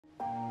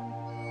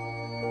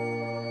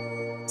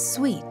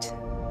Sweet,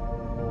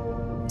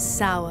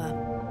 sour,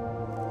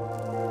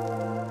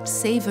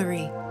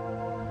 savory,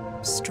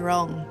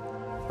 strong.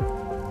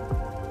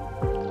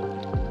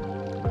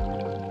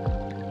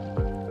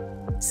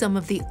 Some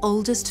of the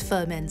oldest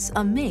ferments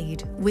are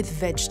made with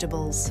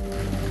vegetables.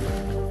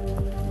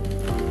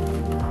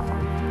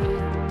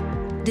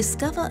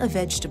 Discover a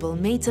vegetable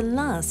made to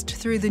last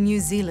through the New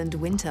Zealand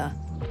winter.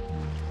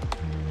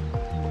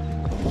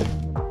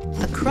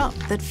 A crop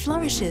that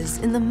flourishes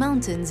in the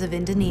mountains of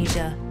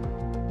Indonesia.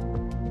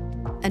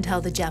 And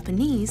how the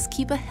Japanese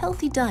keep a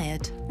healthy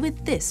diet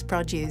with this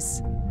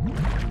produce.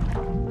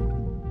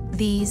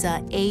 These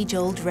are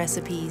age-old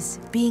recipes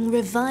being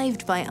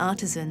revived by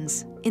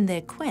artisans in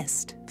their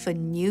quest for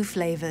new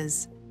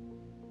flavours.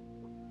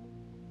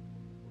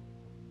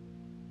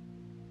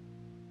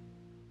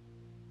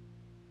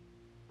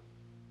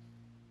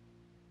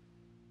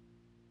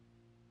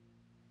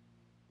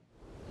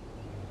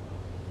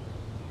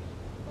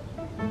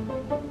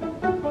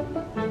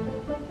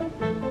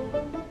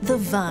 The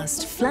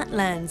vast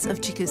flatlands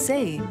of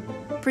Chikusei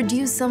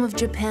produce some of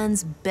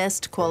Japan's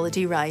best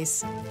quality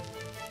rice.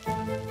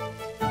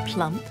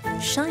 Plump,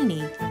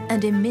 shiny,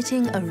 and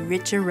emitting a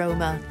rich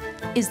aroma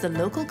is the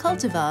local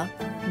cultivar,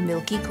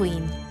 Milky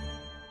Queen.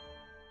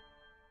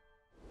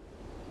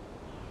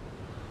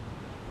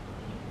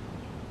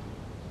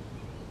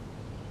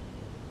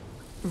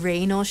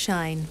 Rain or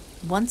shine,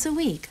 once a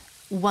week,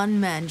 one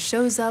man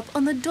shows up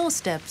on the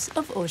doorsteps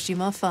of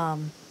Oshima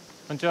Farm.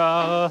 こんにち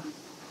は。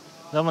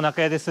どうも中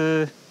谷で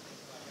す。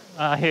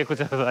こ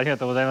ちらこそありが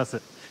とうございます。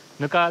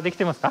ぬかでき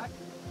てますか?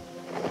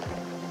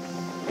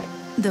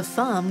 The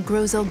farm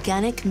grows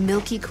organic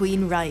Milky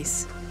Queen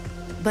rice,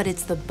 but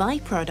it's the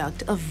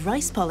byproduct of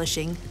rice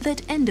polishing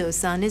that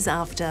Endo-san is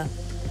after.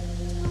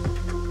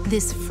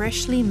 This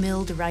freshly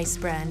milled rice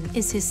bran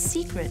is his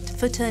secret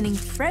for turning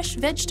fresh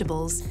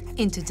vegetables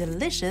into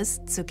delicious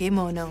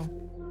tsukemono.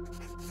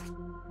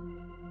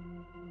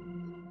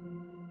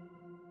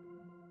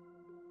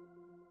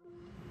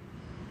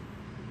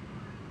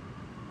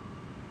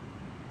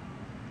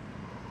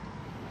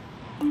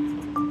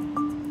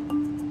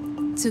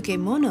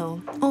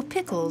 Tsukemono, or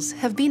pickles,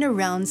 have been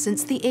around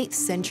since the 8th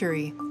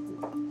century.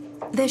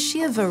 Their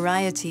sheer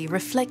variety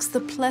reflects the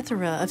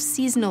plethora of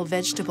seasonal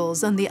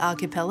vegetables on the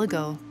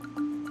archipelago.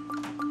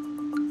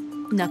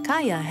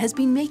 Nakaya has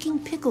been making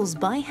pickles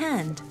by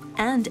hand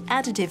and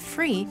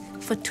additive-free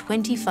for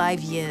 25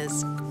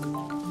 years.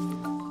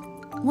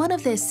 One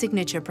of their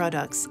signature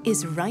products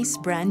is rice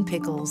bran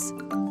pickles,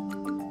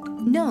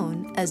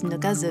 known as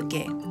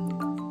Nukazuke.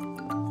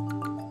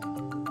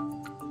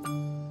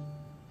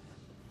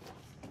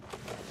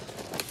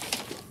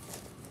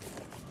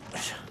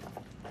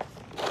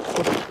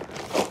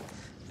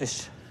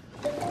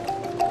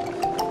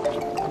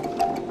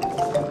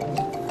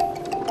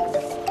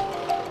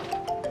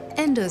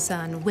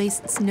 Endo-san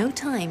wastes no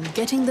time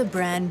getting the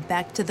bran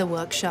back to the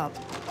workshop.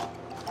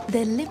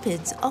 Their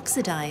lipids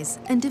oxidize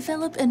and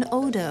develop an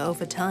odor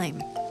over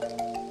time.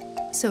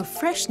 So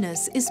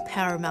freshness is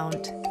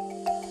paramount.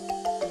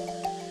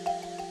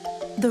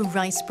 The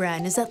rice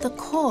bran is at the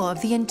core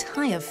of the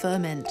entire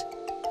ferment.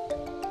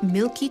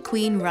 Milky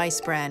Queen rice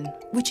bran,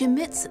 which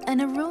emits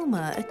an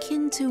aroma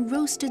akin to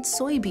roasted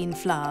soybean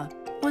flour,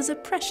 was a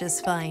precious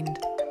find.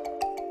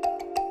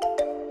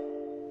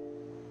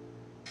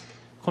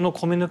 この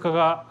米ぬか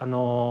が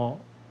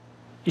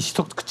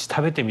一口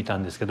食べてみた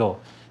んですけ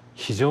ど、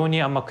非常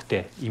に甘く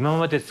て今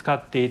まで使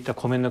っていた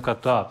米ぬか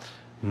とは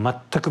全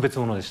く別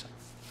物でした。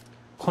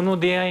この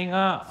出会い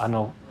が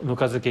ぬ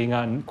か漬け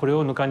がこれ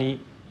をぬか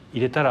に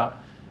入れた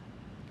ら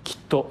きっ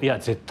といや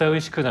絶対美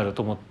味しくなる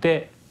と思っ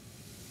て。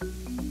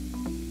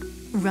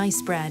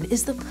 Rice bran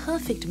is the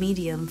perfect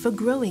medium for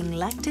growing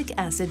lactic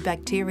acid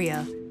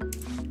bacteria.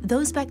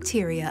 Those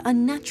bacteria are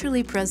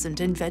naturally present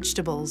in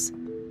vegetables.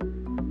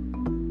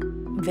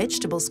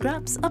 Vegetable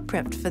scraps are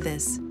prepped for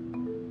this.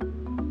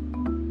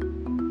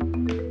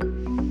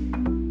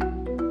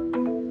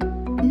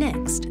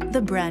 Next, the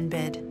bran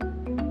bed.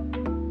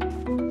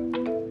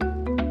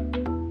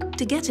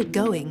 To get it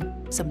going,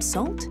 some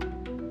salt,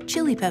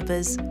 chili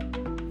peppers,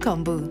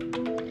 kombu,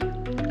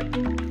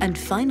 and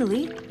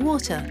finally,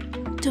 water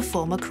to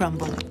form a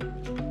crumble.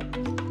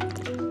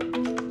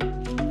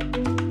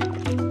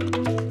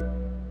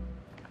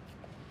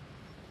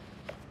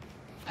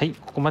 Hi,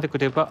 ここまでく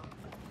れば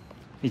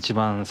一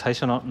番最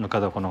初のぬか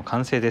床の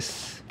完成で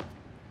す。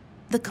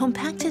 The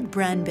compacted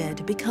bran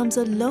bed becomes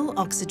a low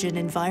oxygen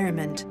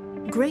environment,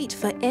 great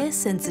for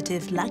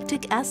air-sensitive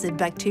lactic acid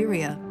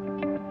bacteria.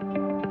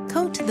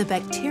 Coat the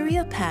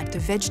bacteria-packed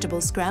vegetable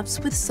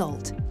scraps with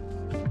salt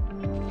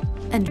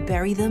and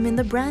bury them in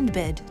the bran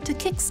bed to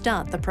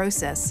kickstart the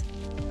process.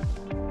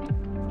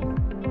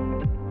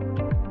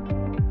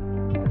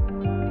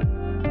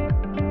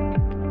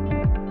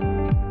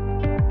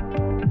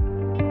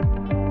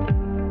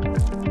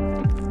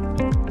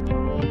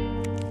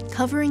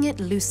 Covering it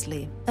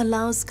loosely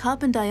allows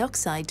carbon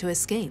dioxide to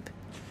escape.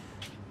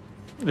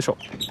 よいしょ。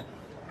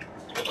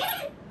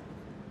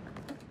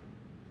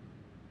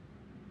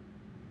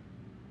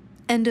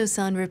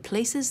Endo-san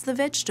replaces the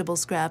vegetable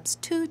scraps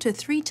 2 to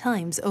 3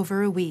 times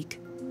over a week,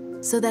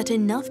 so that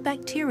enough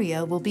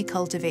bacteria will be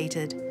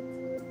cultivated.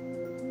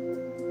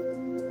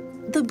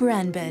 The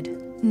bran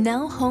bed,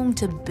 now home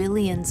to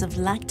billions of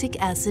lactic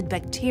acid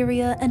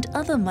bacteria and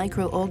other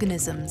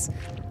microorganisms,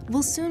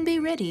 will soon be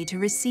ready to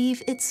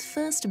receive its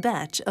first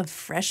batch of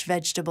fresh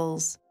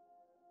vegetables.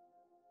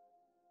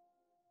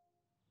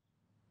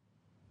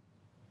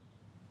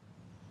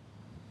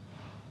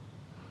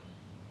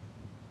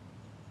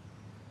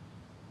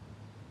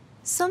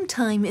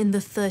 Sometime in the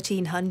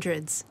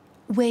 1300s,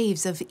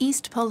 waves of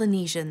East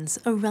Polynesians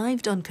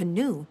arrived on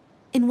canoe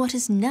in what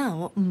is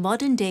now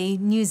modern-day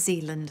New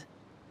Zealand.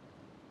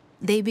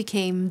 They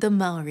became the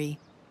Maori,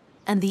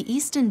 and the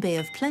Eastern Bay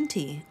of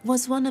Plenty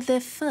was one of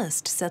their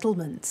first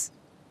settlements.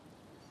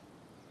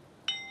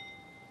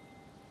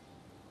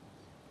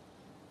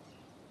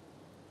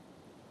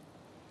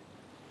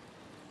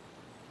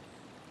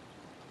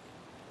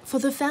 For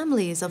the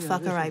families of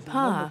Whakarai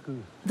Pa,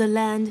 the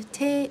land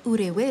Te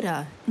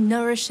Urewera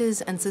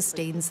nourishes and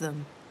sustains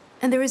them,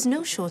 and there is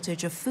no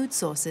shortage of food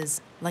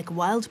sources like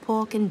wild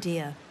pork and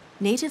deer,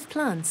 native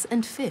plants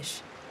and fish.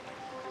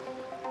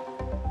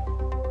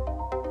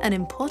 An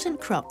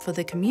important crop for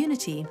the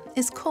community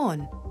is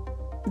corn.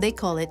 They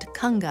call it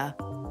kanga.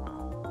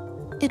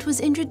 It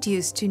was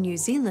introduced to New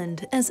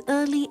Zealand as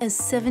early as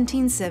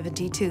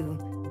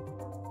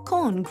 1772.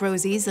 Corn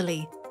grows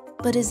easily,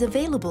 but is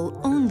available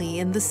only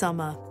in the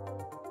summer.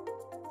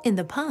 In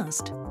the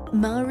past,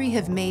 Maori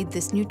have made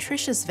this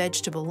nutritious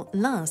vegetable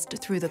last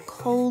through the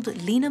cold,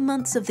 leaner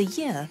months of the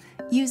year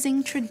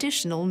using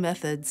traditional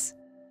methods.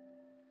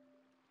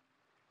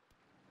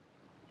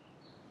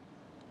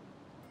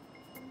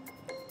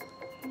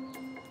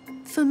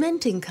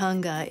 Fermenting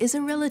kanga is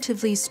a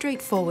relatively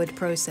straightforward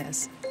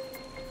process.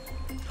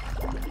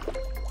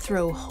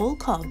 Throw whole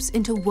cobs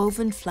into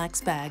woven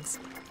flax bags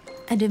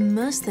and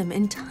immerse them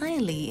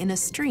entirely in a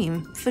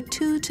stream for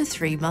 2 to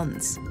 3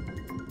 months.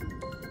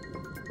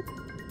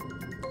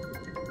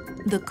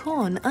 The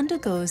corn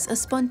undergoes a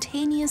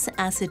spontaneous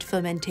acid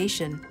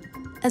fermentation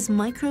as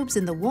microbes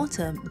in the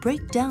water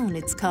break down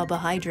its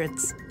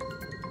carbohydrates.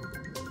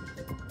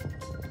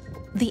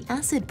 The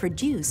acid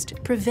produced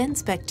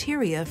prevents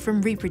bacteria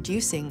from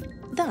reproducing,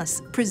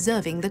 thus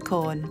preserving the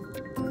corn.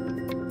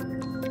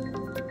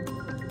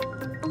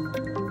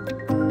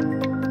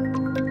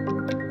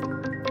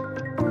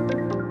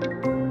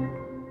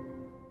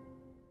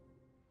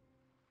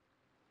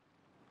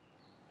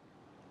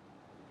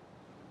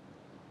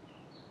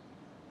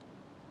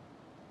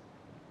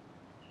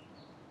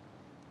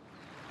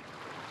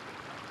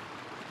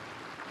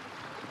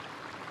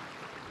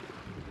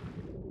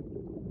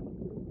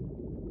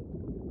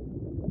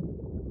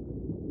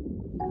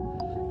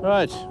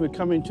 Right, we're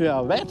coming to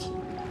our vat,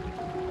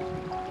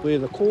 where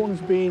the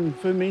corn's been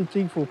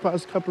fermenting for the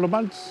past couple of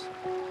months.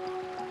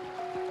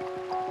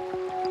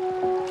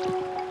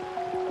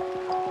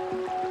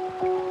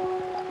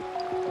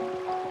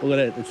 Look at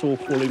that, it's all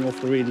falling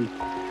off already.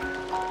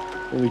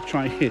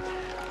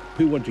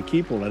 We want to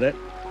keep all of that.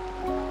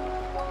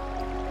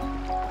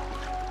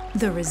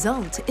 The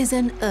result is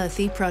an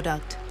earthy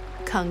product,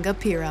 kanga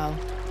pirao,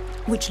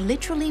 which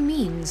literally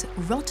means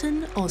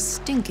rotten or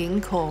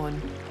stinking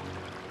corn.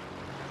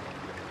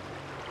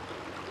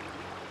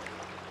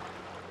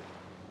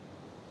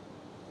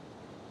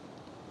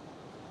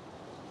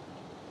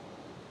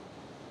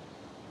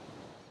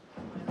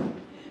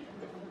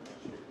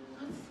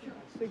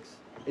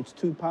 It's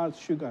 2 parts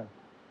sugar.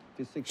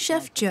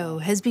 Chef Joe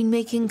has been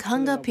making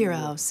kanga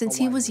pirao since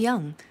he was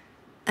young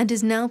and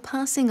is now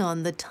passing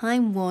on the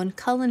time-worn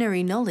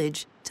culinary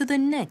knowledge to the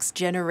next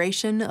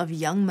generation of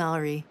young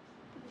Maori.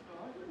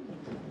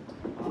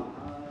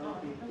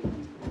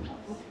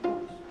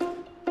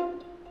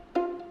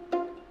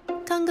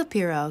 Kanga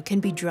pirao can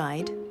be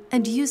dried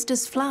and used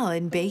as flour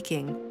in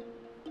baking,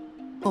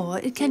 or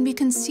it can be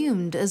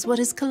consumed as what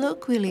is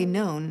colloquially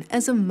known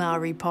as a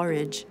Maori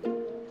porridge.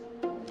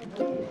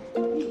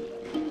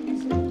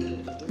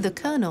 The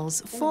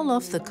kernels fall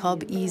off the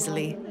cob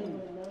easily.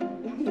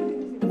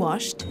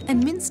 Washed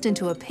and minced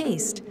into a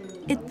paste,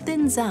 it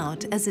thins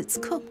out as it's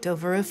cooked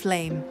over a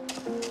flame,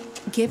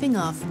 giving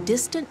off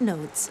distant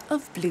notes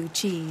of blue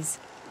cheese.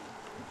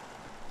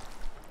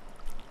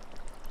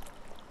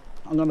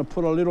 I'm going to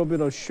put a little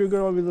bit of sugar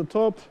over the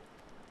top.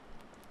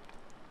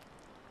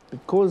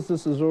 Because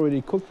this is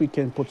already cooked, we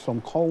can put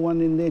some cold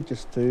one in there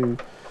just to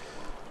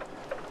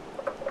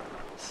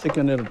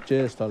thicken it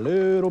just a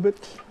little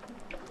bit.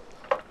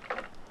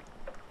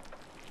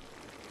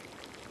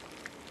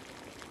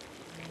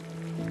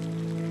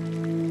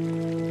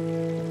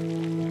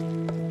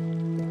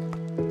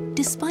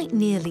 Despite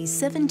nearly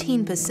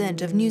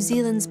 17% of New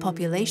Zealand's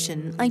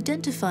population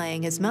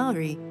identifying as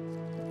Maori,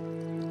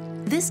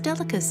 this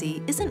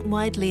delicacy isn't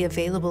widely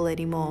available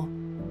anymore.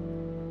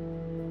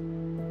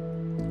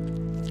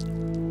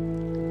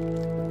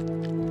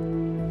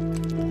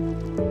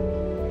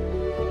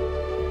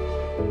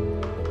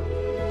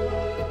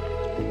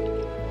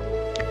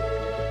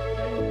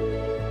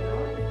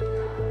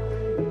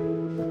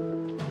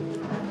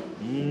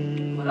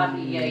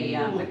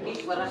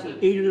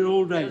 Eat it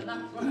all day.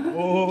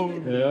 Oh,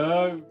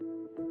 yeah.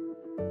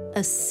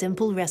 A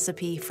simple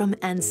recipe from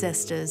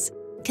ancestors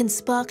can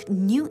spark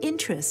new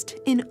interest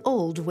in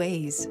old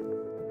ways.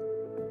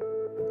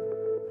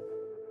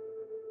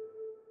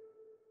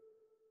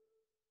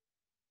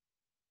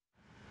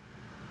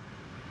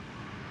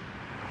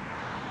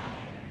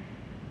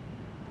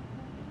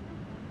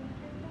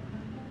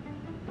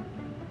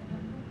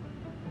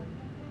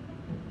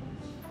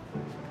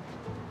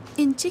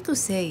 In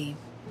Chikusei,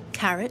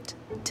 carrot,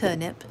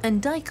 turnip,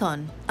 and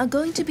daikon are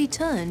going to be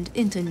turned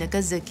into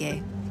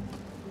Nukazuke.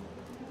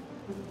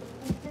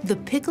 The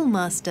pickle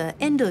master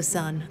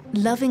Endo-san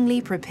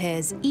lovingly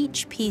prepares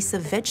each piece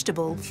of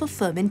vegetable for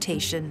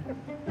fermentation.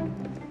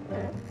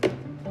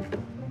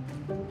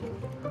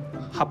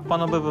 葉っぱ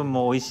の部分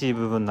も美味しい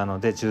部分なの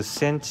で10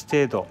センチ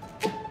程度。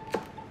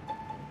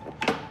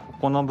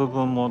ここの部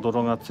分も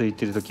泥がつい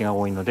ている時が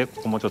多いので、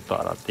ここもちょっと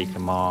洗っていき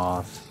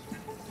ます。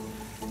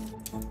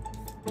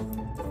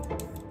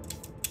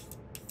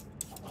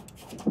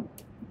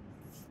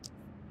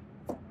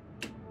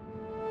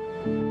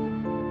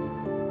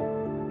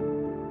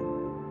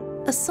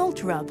A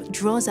salt rub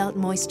draws out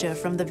moisture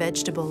from the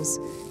vegetables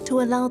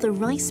to allow the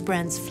rice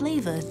bran's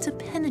flavor to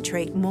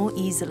penetrate more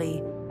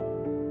easily.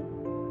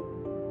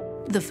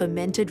 The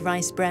fermented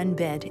rice bran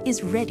bed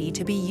is ready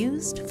to be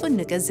used for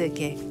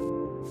Nukazuke.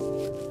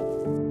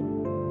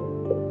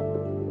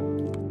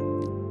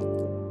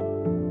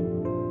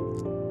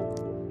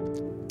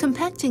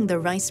 Compacting the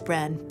rice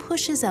bran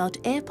pushes out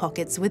air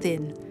pockets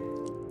within.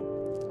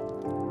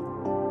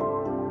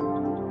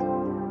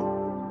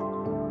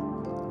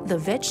 The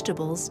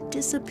vegetables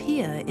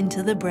disappear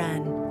into the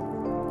bran.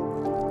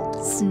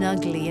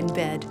 Snugly in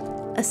bed,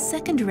 a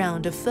second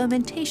round of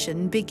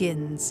fermentation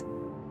begins.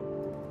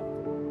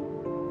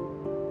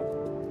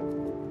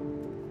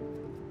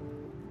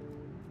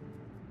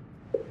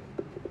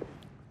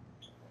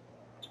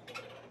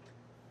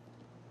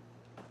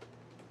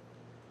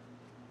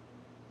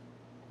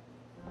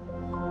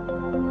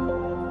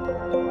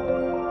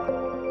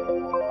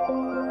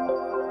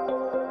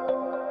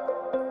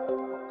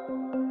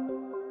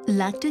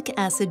 Lactic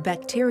acid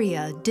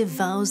bacteria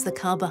devours the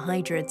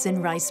carbohydrates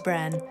in rice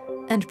bran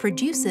and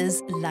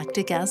produces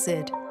lactic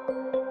acid.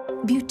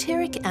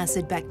 Butyric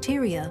acid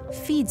bacteria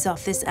feeds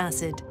off this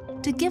acid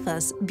to give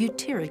us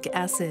butyric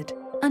acid,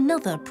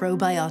 another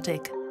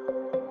probiotic.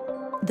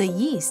 The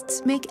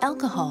yeasts make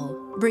alcohol,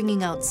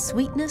 bringing out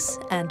sweetness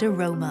and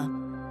aroma.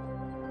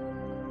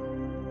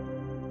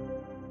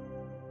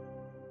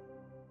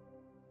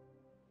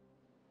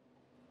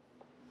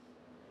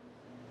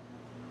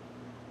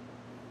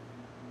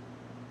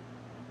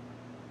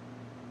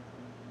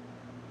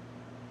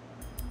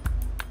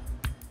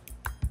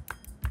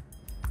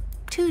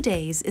 Two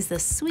days is the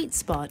sweet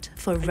spot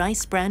for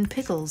rice bran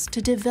pickles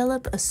to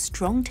develop a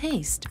strong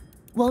taste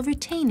while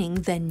retaining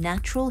their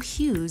natural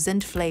hues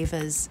and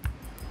flavors.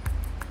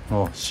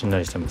 お、しんな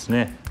りしてます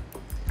ね。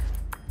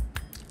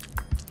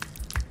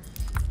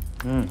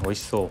美味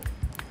しそ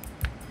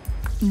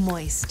う。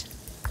Moist,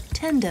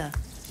 tender,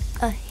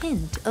 a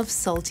hint of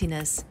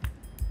saltiness.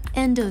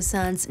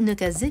 Endo-san's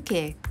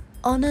Nukazuke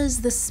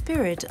honors the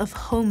spirit of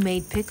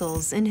homemade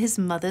pickles in his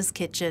mother's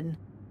kitchen.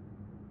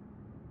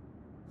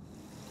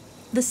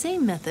 The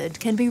same method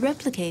can be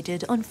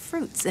replicated on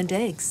fruits and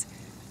eggs,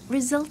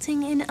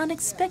 resulting in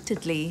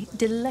unexpectedly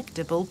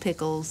delectable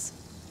pickles.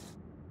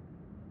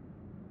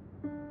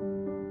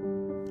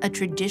 A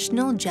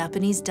traditional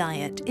Japanese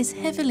diet is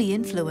heavily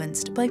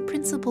influenced by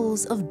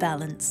principles of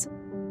balance.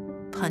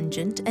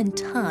 Pungent and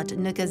tart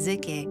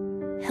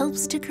Nukazuke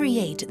helps to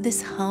create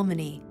this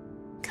harmony,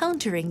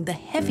 countering the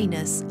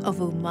heaviness of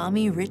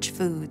umami-rich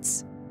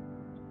foods.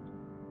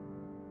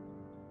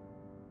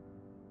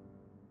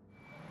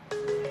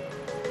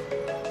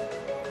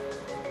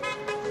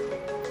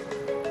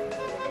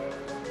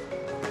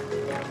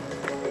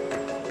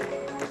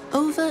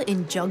 Over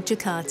in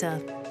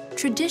Yogyakarta,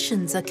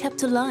 traditions are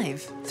kept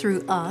alive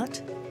through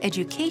art,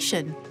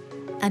 education,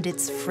 and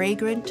its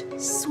fragrant,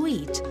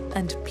 sweet,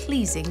 and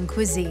pleasing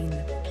cuisine.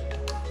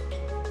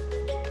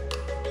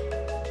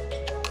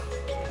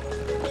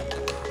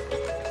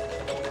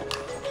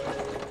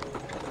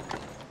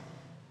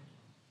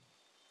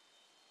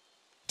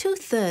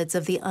 Two-thirds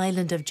of the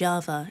island of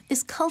Java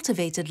is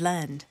cultivated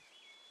land.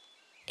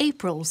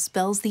 April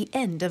spells the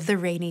end of the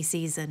rainy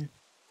season.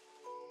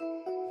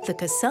 The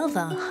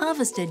cassava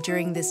harvested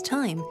during this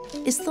time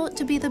is thought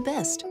to be the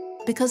best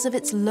because of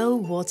its low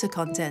water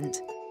content.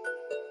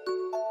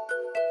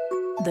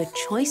 The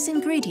choice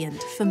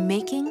ingredient for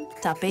making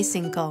tape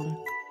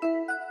singkong.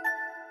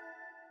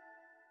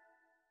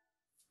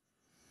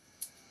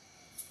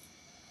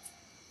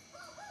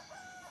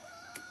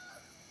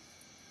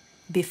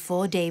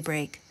 Before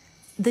daybreak,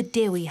 the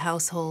Dewi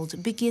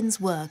household begins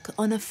work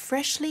on a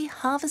freshly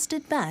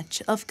harvested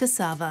batch of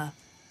cassava.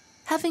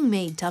 Having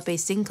made tape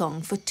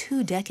singkong for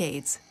 2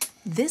 decades,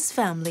 this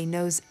family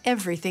knows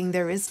everything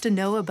there is to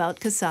know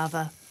about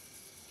cassava.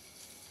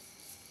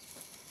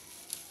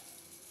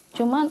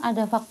 Cuman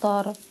ada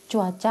faktor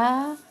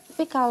cuaca,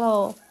 tapi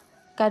kalau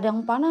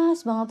kadang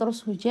panas banget terus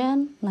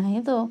hujan. Nah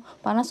itu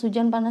panas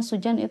hujan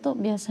itu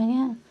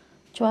biasanya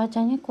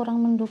cuacanya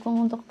kurang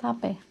mendukung untuk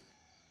tape.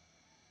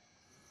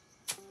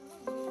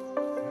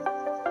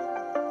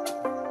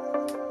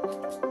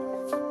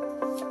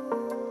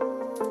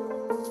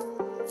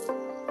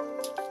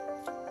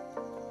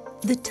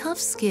 The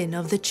tough skin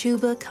of the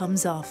tuber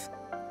comes off,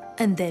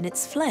 and then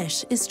its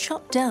flesh is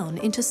chopped down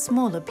into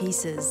smaller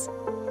pieces.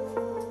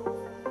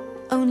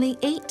 Only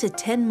 8 to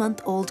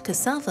 10-month-old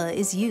cassava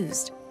is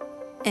used.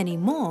 Any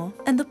more,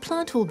 and the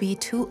plant will be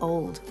too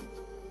old.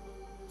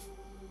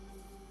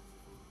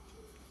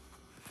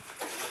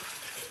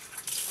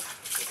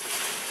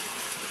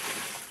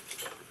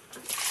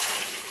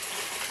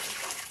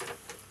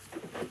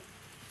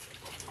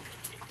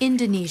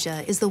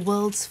 Indonesia is the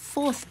world's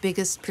 4th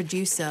biggest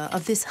producer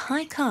of this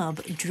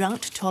high-carb,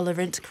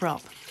 drought-tolerant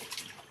crop.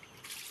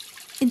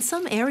 In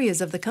some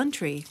areas of the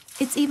country,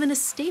 it's even a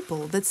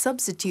staple that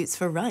substitutes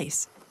for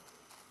rice.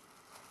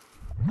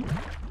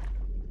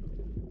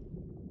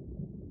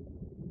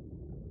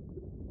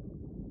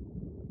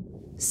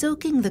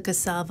 Soaking the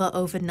cassava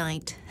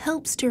overnight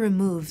helps to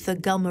remove the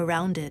gum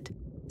around it,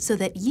 so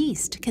that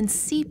yeast can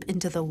seep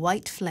into the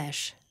white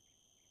flesh.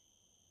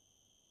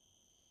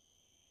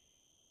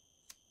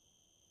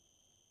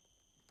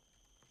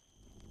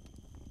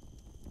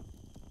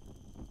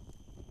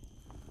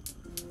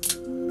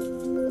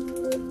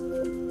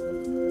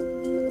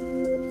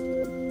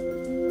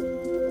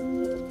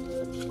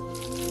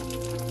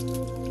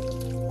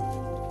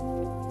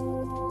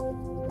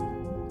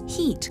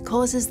 Heat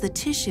causes the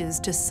tissues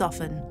to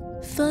soften,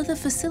 further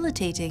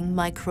facilitating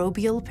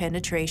microbial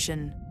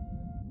penetration.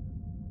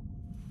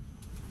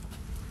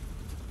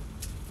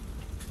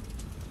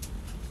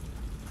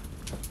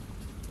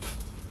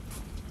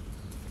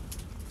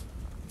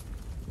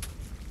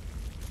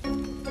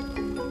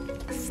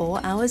 Four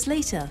hours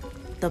later,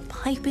 the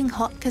piping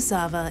hot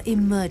cassava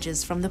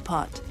emerges from the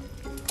pot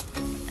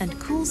and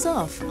cools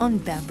off on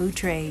bamboo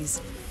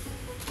trays.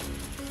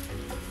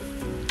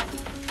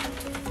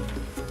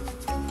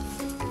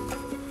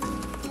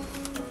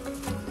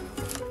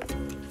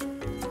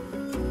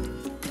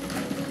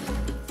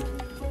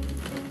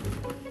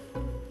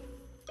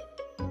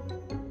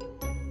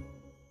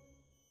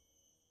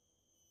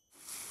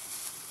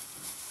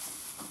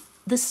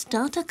 The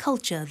starter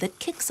culture that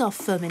kicks off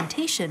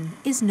fermentation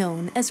is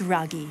known as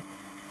ragi,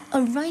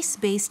 a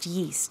rice-based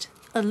yeast,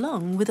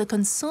 along with a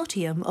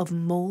consortium of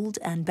mold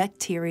and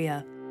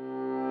bacteria.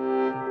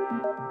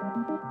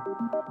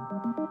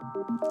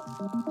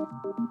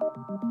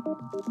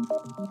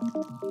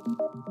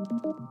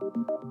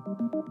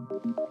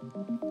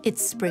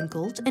 It's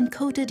sprinkled and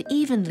coated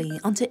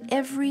evenly onto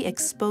every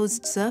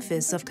exposed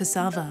surface of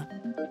cassava.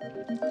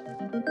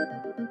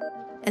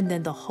 And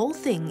then the whole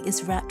thing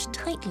is wrapped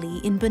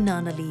tightly in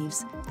banana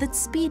leaves that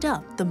speed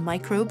up the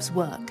microbes'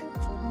 work.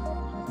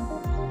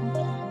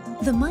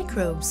 The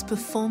microbes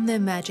perform their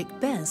magic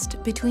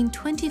best between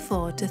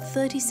 24 to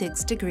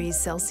 36 degrees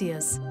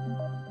Celsius,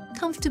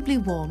 comfortably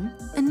warm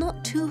and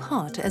not too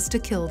hot as to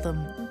kill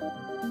them.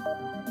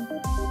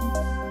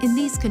 In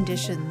these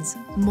conditions,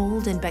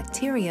 mold and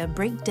bacteria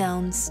break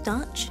down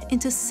starch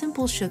into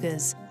simple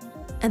sugars,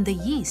 and the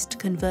yeast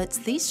converts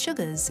these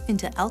sugars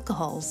into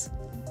alcohols.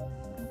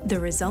 The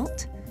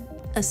result?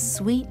 A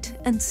sweet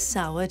and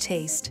sour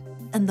taste,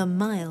 and the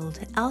mild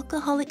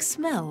alcoholic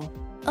smell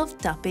of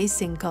tape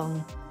Singkong.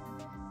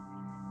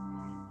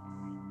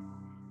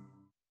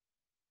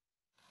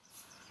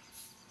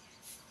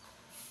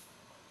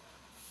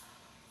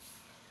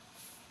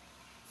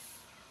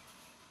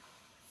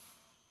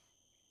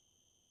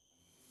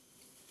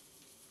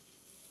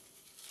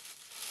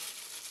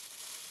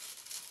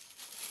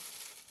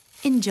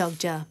 In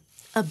Jogja,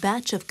 a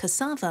batch of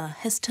cassava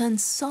has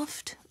turned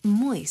soft,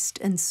 moist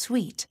and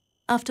sweet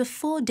after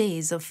 4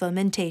 days of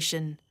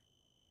fermentation.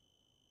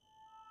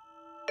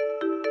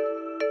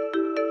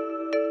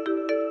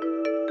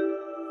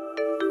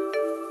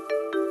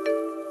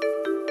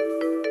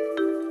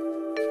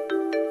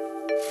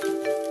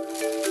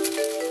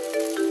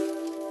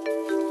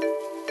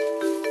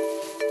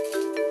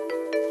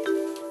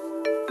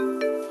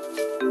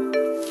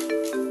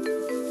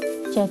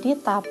 Jadi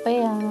tape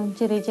yang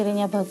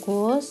ciri-cirinya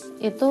bagus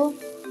itu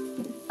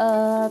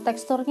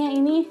teksturnya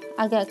ini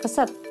agak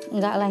keset,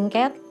 nggak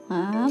lengket.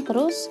 Nah,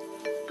 terus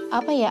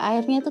apa ya,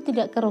 airnya itu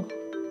tidak keruh.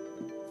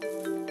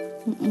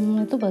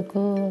 Itu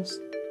bagus.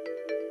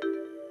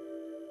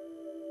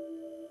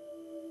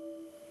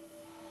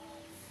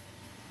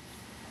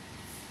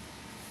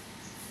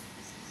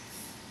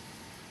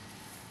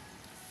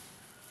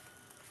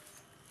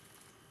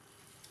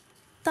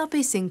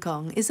 Tape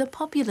Singkong is a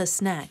popular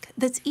snack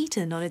that's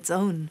eaten on its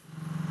own,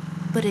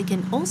 but it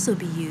can also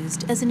be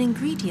used as an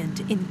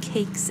ingredient in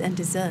cakes and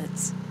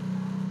desserts.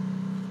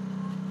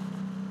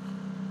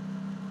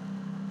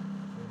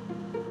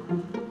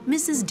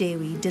 Mrs.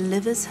 Dewi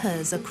delivers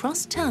hers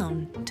across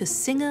town to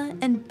singer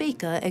and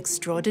baker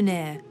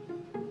extraordinaire,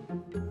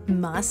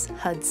 Mas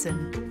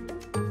Hudson.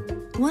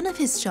 One of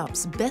his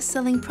shop's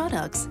best-selling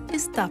products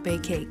is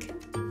tape cake.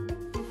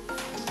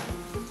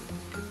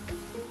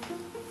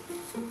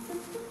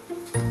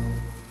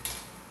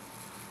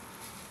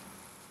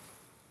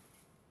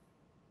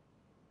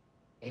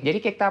 jadi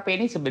cake tape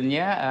ini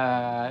sebenarnya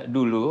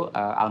dulu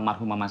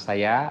almarhum mama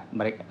saya,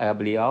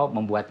 beliau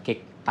membuat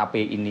cake tape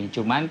ini.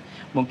 Cuman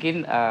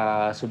mungkin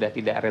sudah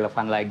tidak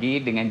relevan lagi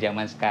dengan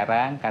zaman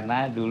sekarang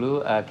karena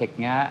dulu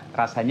cake-nya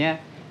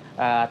rasanya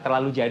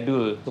terlalu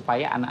jadul.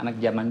 Supaya anak-anak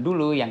zaman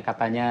dulu yang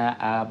katanya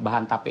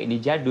bahan tape ini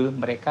jadul,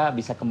 mereka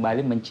bisa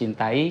kembali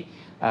mencintai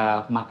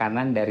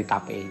makanan dari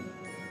tape ini.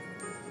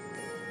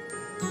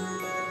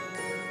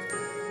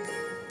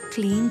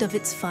 Cleaned of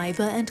its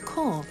fiber and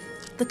core,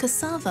 the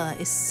cassava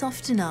is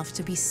soft enough to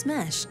be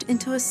smashed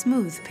into a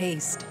smooth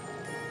paste.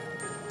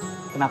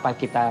 Kenapa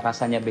kita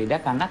rasanya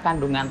beda? Karena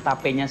kandungan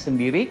tapenya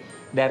sendiri,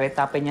 dari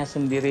tapenya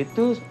sendiri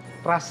itu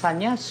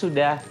rasanya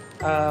sudah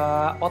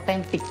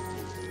otentik.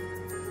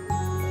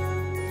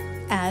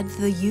 Add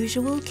the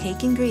usual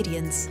cake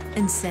ingredients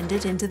and send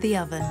it into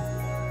the oven.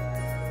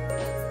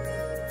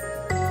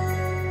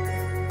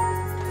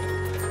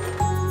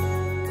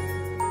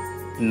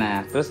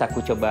 Nah, terus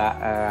aku coba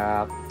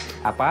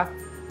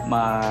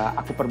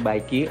aku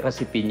perbaiki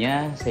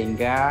resepnya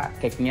sehingga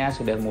cake-nya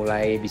sudah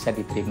mulai bisa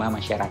diterima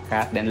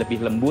masyarakat dan lebih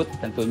lembut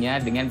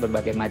tentunya dengan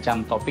berbagai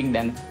macam topping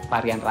dan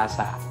varian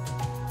rasa.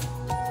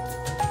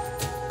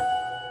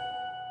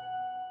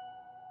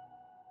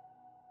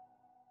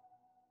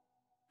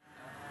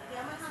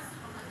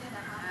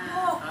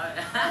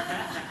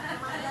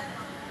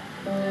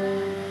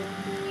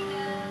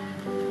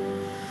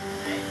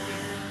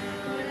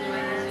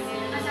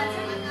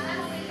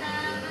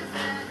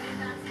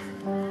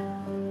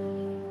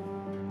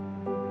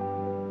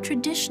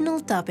 Traditional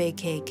tape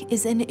cake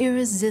is an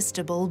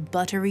irresistible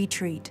buttery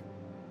treat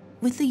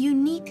with the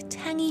unique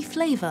tangy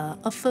flavor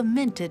of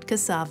fermented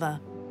cassava.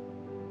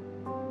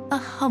 A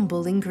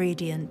humble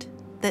ingredient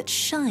that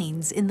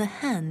shines in the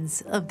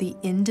hands of the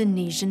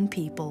Indonesian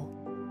people.